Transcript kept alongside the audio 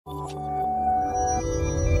Across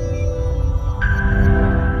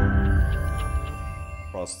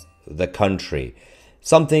the country.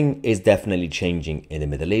 Something is definitely changing in the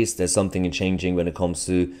Middle East. There's something changing when it comes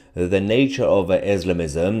to the nature of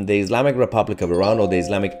Islamism. The Islamic Republic of Iran, or the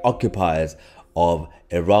Islamic occupiers of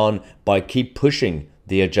Iran, by keep pushing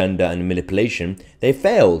the agenda and manipulation, they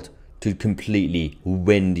failed to completely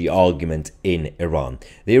win the argument in Iran.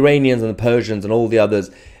 The Iranians and the Persians and all the others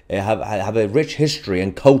have a rich history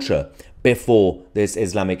and culture before this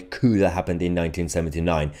Islamic coup that happened in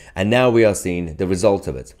 1979. And now we are seeing the result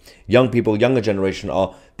of it. Young people, younger generation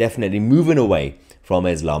are definitely moving away from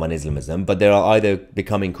Islam and Islamism, but they are either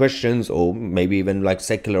becoming Christians or maybe even like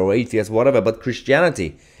secular or atheists, whatever. But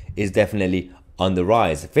Christianity is definitely on the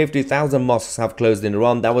rise. 50,000 mosques have closed in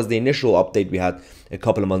Iran. That was the initial update we had a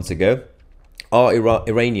couple of months ago. Are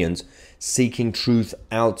Iranians seeking truth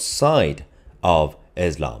outside of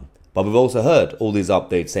Islam? But we've also heard all these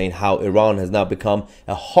updates saying how Iran has now become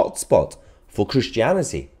a hotspot for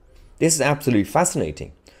Christianity. This is absolutely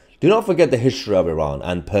fascinating. Do not forget the history of Iran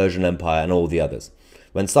and Persian Empire and all the others.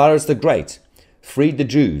 When Cyrus the Great freed the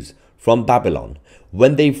Jews from Babylon,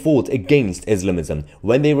 when they fought against Islamism,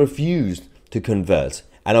 when they refused to convert,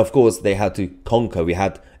 and of course they had to conquer. We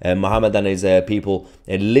had Muhammad and his people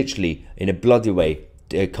literally in a bloody way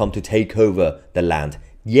come to take over the land.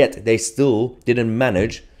 Yet they still didn't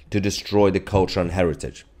manage to destroy the culture and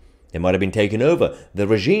heritage. They might have been taken over. The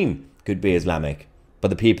regime could be Islamic, but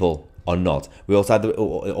the people are not. We also had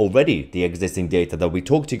already the existing data that we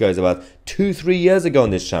talked to you guys about 2-3 years ago on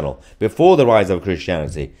this channel, before the rise of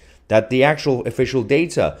Christianity, that the actual official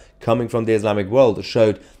data coming from the Islamic world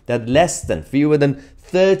showed that fewer than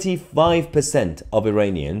 35% of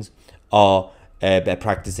Iranians are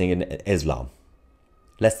practicing in Islam.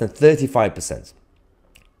 Less than 35%.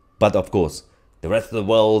 But of course, the rest of the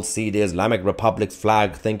world see the Islamic Republic's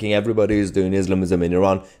flag thinking everybody is doing Islamism in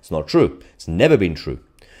Iran. It's not true. It's never been true.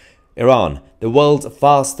 Iran, the world's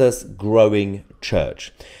fastest growing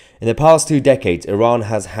church. In the past 2 decades, Iran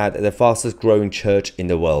has had the fastest growing church in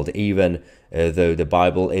the world, even though the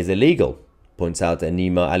Bible is illegal, points out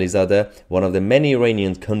Nima Alizadeh, one of the many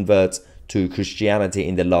Iranian converts to Christianity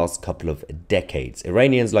in the last couple of decades.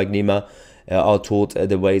 Iranians like Nima are taught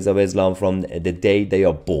the ways of Islam from the day they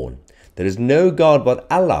are born. There is no God but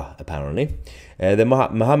Allah, apparently.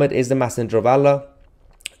 Muhammad is the messenger of Allah,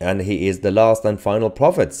 and he is the last and final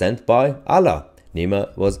prophet sent by Allah.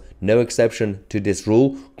 Nima was no exception to this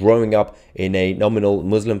rule, growing up in a nominal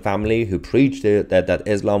Muslim family who preached that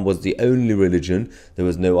Islam was the only religion. There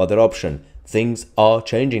was no other option. Things are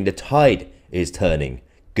changing. The tide is turning.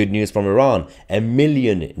 Good news from Iran. 1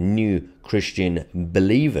 million new Christian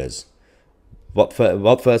believers. What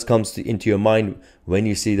first comes into your mind when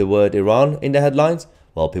you see the word Iran in the headlines?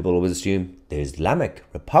 Well, people always assume the Islamic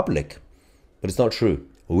Republic. But it's not true.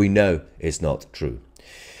 We know it's not true.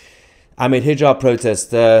 Amid hijab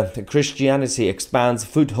protest, Christianity expands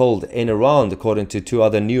foothold in Iran, according to 2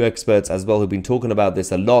 other new experts as well who've been talking about this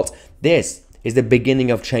a lot. This is the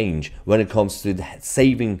beginning of change when it comes to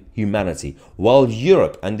saving humanity. While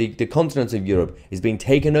Europe and the continent of Europe is being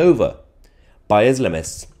taken over by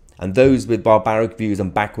Islamists and those with barbaric views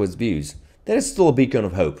and backwards views, there is still a beacon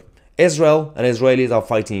of hope. Israel and Israelis are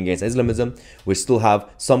fighting against Islamism. We still have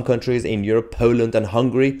some countries in Europe, Poland and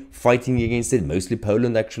Hungary, fighting against it, mostly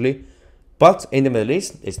Poland actually. But in the Middle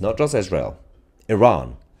East, it's not just Israel.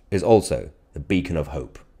 Iran is also the beacon of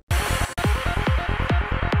hope.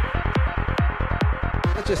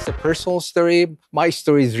 Not just a personal story. My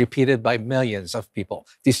story is repeated by millions of people.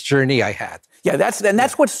 This journey I had. Yeah,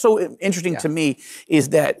 that's what's so interesting to me is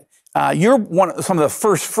that you're some of the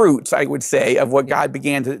first fruits, I would say, of what God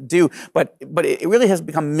began to do. But it really has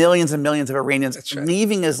become millions and millions of Iranians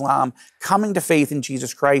leaving Islam, coming to faith in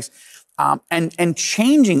Jesus Christ, and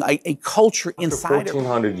changing a culture inside of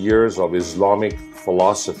 1,400 years of Islamic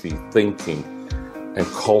philosophy, thinking, and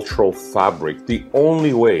cultural fabric. The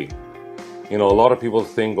only way, a lot of people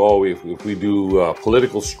think, oh, if we do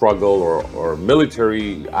political struggle or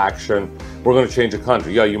military action, we're going to change a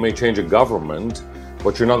country. Yeah, you may change a government,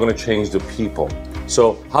 but you're not going to change the people.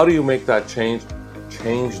 So how do you make that change?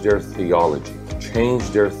 Change their theology. Change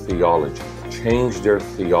their theology. Change their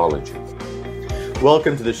theology.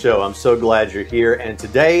 Welcome to the show. I'm so glad you're here. And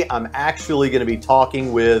today I'm actually going to be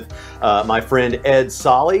talking with my friend Ed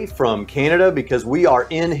Solly from Canada, because we are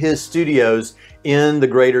in his studios in the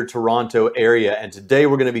greater Toronto area. And today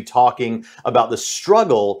we're going to be talking about the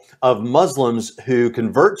struggle of Muslims who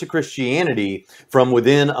convert to Christianity from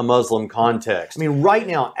within a Muslim context. I mean, right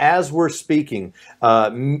now, as we're speaking,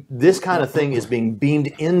 this kind of thing is being beamed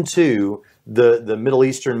into the Middle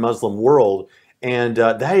Eastern Muslim world. And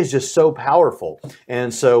that is just so powerful.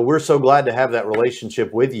 And so we're so glad to have that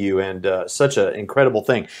relationship with you, and such an incredible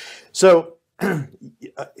thing. So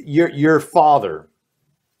your father,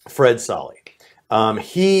 Fred Solly,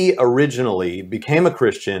 he originally became a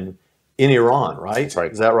Christian in Iran, right? That's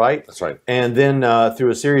right. Is that right? That's right. And then through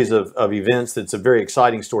a series of events, that's a very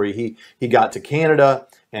exciting story. He got to Canada,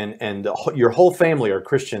 and your whole family are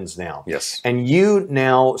Christians now. Yes. And you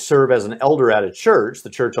now serve as an elder at a church, the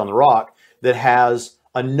Church on the Rock, that has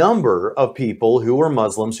a number of people who are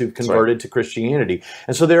Muslims who've converted to Christianity.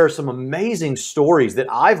 And so there are some amazing stories that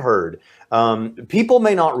I've heard. People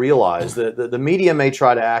may not realize that the media may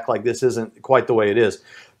try to act like this isn't quite the way it is,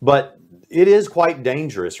 but it is quite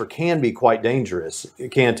dangerous, or can be quite dangerous,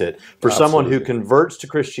 can't it? For someone who converts to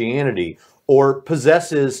Christianity or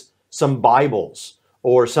possesses some Bibles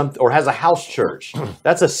or has a house church.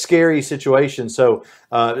 That's a scary situation. So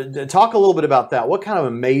talk a little bit about that. What kind of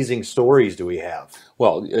amazing stories do we have?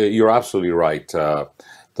 Well, you're absolutely right. The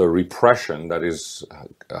repression that is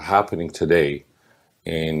happening today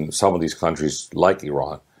in some of these countries like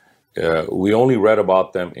Iran, we only read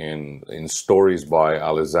about them in stories by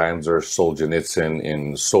Alexander Solzhenitsyn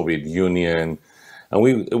in Soviet Union, and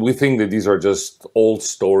we think that these are just old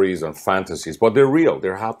stories and fantasies, but they're real.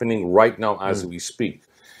 They're happening right now as we speak.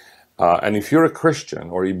 And if you're a Christian,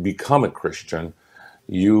 or you become a Christian,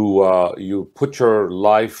 you put your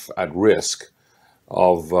life at risk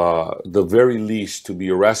of the very least to be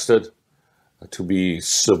arrested, to be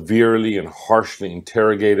severely and harshly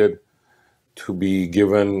interrogated, to be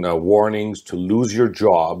given warnings, to lose your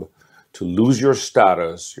job, to lose your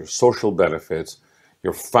status, your social benefits,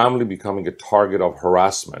 your family becoming a target of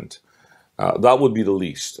harassment. That would be the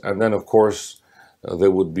least. And then, of course, there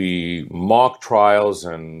would be mock trials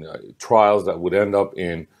and trials that would end up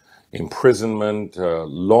in imprisonment,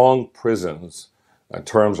 long prisons.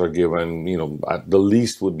 Terms are given, at the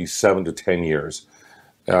least would be 7 to 10 years.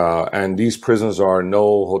 And these prisons are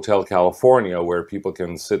no Hotel California where people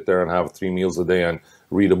can sit there and have 3 meals a day and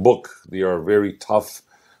read a book. They are very tough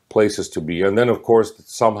places to be. And then, of course,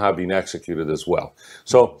 some have been executed as well.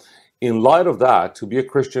 So in light of that, to be a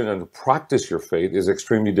Christian and to practice your faith is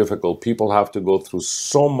extremely difficult. People have to go through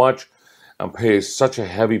so much and pay such a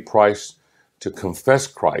heavy price to confess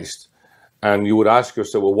Christ. And you would ask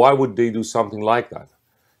yourself, well, why would they do something like that?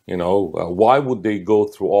 Why would they go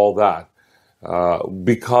through all that?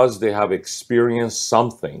 Because they have experienced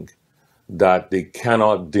something that they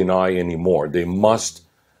cannot deny anymore. They must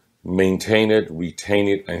maintain it, retain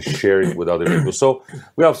it, and share it with other people. So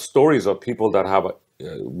we have stories of people that have,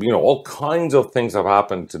 all kinds of things have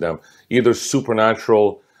happened to them, either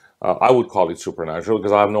supernatural, I would call it supernatural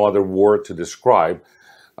because I have no other word to describe,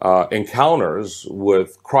 encounters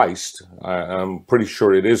with Christ. I'm pretty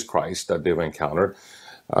sure it is Christ that they've encountered.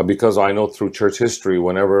 Because I know through church history,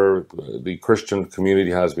 whenever the Christian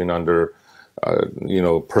community has been under,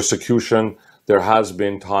 persecution, there has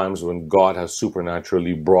been times when God has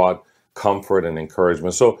supernaturally brought comfort and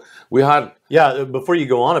encouragement. So we had... Yeah, before you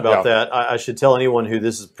go on about that, I should tell anyone who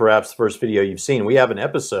this is perhaps the first video you've seen. We have an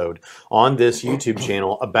episode on this YouTube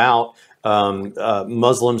channel about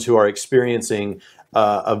Muslims who are experiencing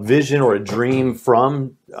a vision or a dream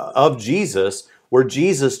of Jesus, where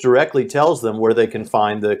Jesus directly tells them where they can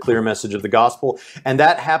find the clear message of the gospel. And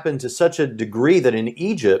that happened to such a degree that in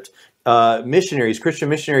Egypt, Christian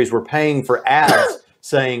missionaries were paying for ads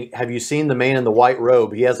saying, have you seen the man in the white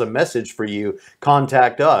robe? He has a message for you.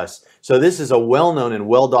 Contact us. So this is a well-known and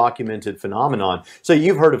well-documented phenomenon. So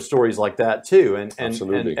you've heard of stories like that too.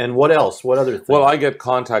 Absolutely. And what else? What other things? Well, I get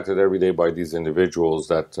contacted every day by these individuals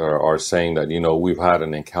that are saying that, we've had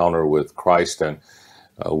an encounter with Christ and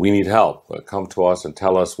we need help. Come to us and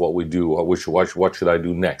tell us what we do. What should I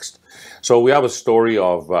do next? So we have a story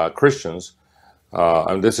of Christians,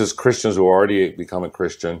 and this is Christians who already become a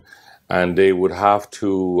Christian, and they would have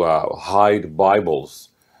to hide Bibles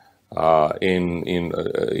in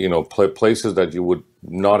places that you would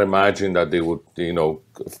not imagine that they would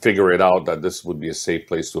figure it out that this would be a safe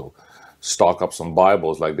place to stock up some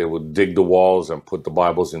Bibles. Like they would dig the walls and put the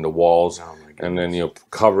Bibles in the walls, and then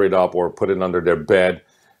cover it up or put it under their bed.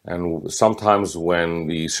 And sometimes when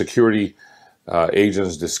the security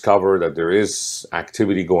agents discover that there is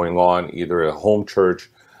activity going on, either a home church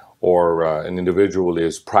or an individual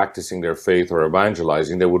is practicing their faith or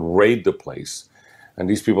evangelizing, they would raid the place. And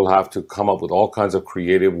these people have to come up with all kinds of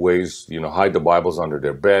creative ways, hide the Bibles under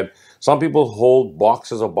their bed. Some people hold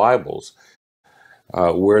boxes of Bibles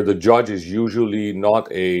where the judge is usually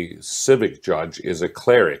not a civic judge, is a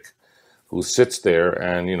cleric who sits there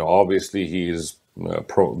and, obviously he is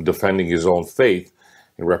defending his own faith.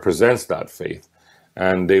 He represents that faith.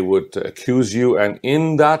 and they would accuse you. And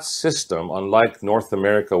in that system, unlike North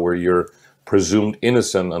America, where you're presumed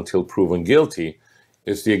innocent until proven guilty,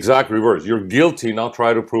 it's the exact reverse. You're guilty, now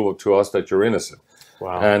try to prove to us that you're innocent.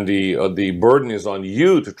 Wow. And the burden is on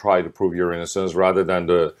you to try to prove your innocence rather than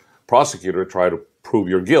the prosecutor try to prove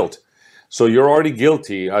your guilt. So you're already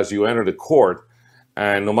guilty as you enter the court,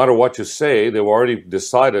 and no matter what you say, they've already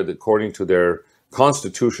decided, according to their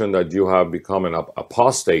constitution, that you have become an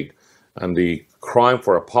apostate. And the crime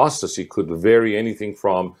for apostasy could vary anything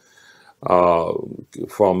from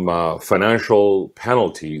financial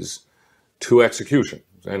penalties to execution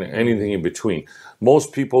and anything in between.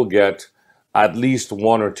 Most people get at least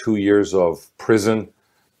 1 or 2 years of prison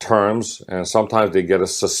terms, and sometimes they get a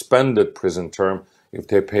suspended prison term if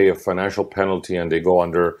they pay a financial penalty and they go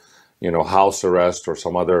under, house arrest or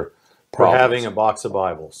some other problem. For having a box of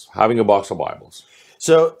Bibles. Having a box of Bibles.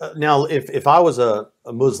 So now, if I was a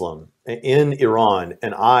Muslim in Iran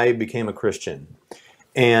and I became a Christian,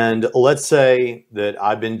 and let's say that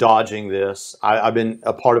I've been dodging this, I've been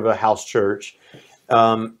a part of a house church,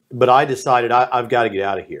 but I decided I've got to get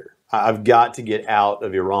out of here. I've got to get out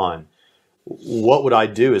of Iran. What would I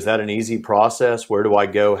do? Is that an easy process? Where do I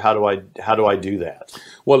go? How do I do that?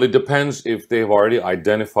 Well, it depends if they've already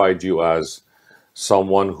identified you as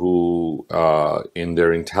someone who, in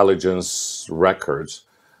their intelligence records,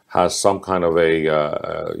 has some kind of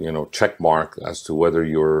a check mark as to whether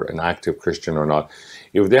you're an active Christian or not.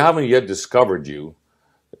 If they haven't yet discovered you,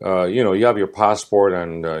 you have your passport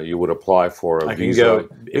and you would apply for a visa.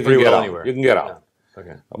 You can get anywhere. You can get out. Yeah.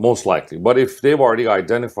 Okay. Most likely. But if they've already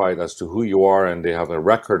identified as to who you are and they have a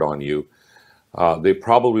record on you, they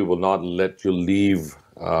probably will not let you leave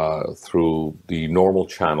through the normal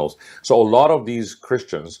channels. So a lot of these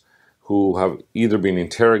Christians who have either been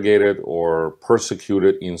interrogated or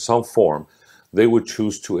persecuted in some form, they would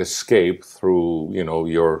choose to escape through,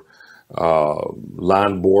 your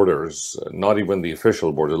land borders, not even the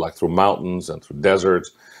official borders, like through mountains and through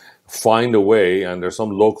deserts, find a way, and there's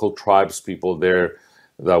some local tribes people there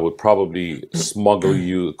that would probably smuggle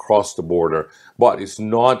you across the border. But it's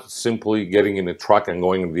not simply getting in a truck and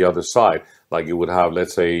going to the other side, like you would have,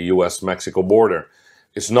 let's say, U.S.-Mexico border.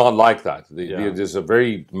 It's not like that. There's a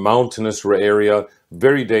very mountainous area,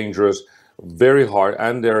 very dangerous, very hard,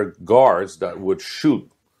 and there are guards that would shoot.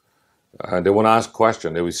 They won't ask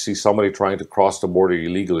questions. They would see somebody trying to cross the border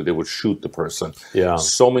illegally, they would shoot the person. Yeah.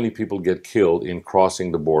 So many people get killed in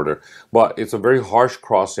crossing the border. But it's a very harsh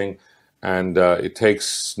crossing, and it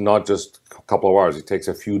takes not just a couple of hours, it takes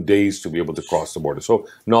a few days to be able to cross the border. So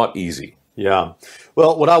not easy. Yeah.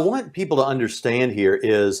 Well, what I want people to understand here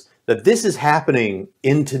is that this is happening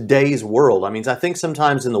in today's world. I mean, I think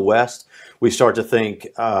sometimes in the West, we start to think,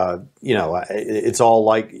 it's all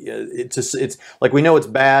like, it's like we know it's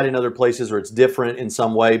bad in other places or it's different in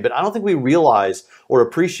some way, but I don't think we realize or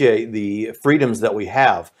appreciate the freedoms that we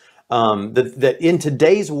have. That in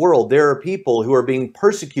today's world, there are people who are being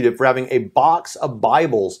persecuted for having a box of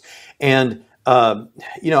Bibles. And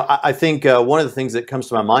I think one of the things that comes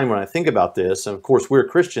to my mind when I think about this, and of course we're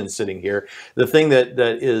Christians sitting here, the thing that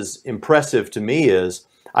is impressive to me is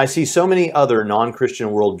I see so many other non-Christian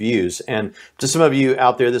worldviews. And to some of you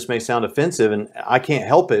out there, this may sound offensive, and I can't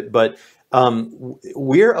help it, but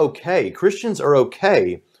we're okay. Christians are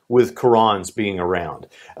okay with Qurans being around.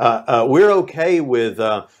 We're okay with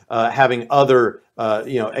having other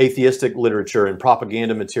atheistic literature and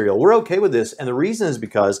propaganda material. We're okay with this, and the reason is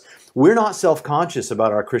because we're not self-conscious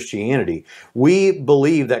about our Christianity. We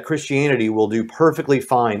believe that Christianity will do perfectly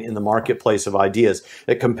fine in the marketplace of ideas.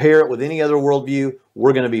 That compare it with any other worldview,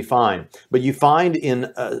 we're going to be fine. But you find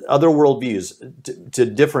in other worldviews, to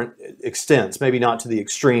different extents, maybe not to the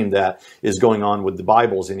extreme that is going on with the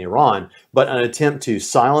Bibles in Iran, but an attempt to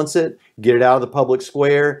silence it, get it out of the public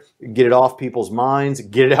square, get it off people's minds,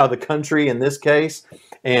 get it out of the country in this case.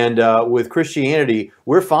 And with Christianity,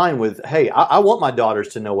 we're fine with, hey, I want my daughters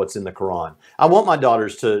to know what's in the Quran. I want my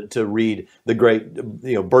daughters to read the great,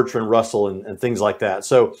 Bertrand Russell and things like that.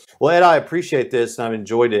 So, well, Ed, I appreciate this, and I've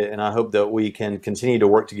enjoyed it, and I hope that we can continue to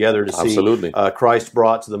work together to see Christ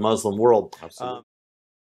brought to the Muslim world. Absolutely.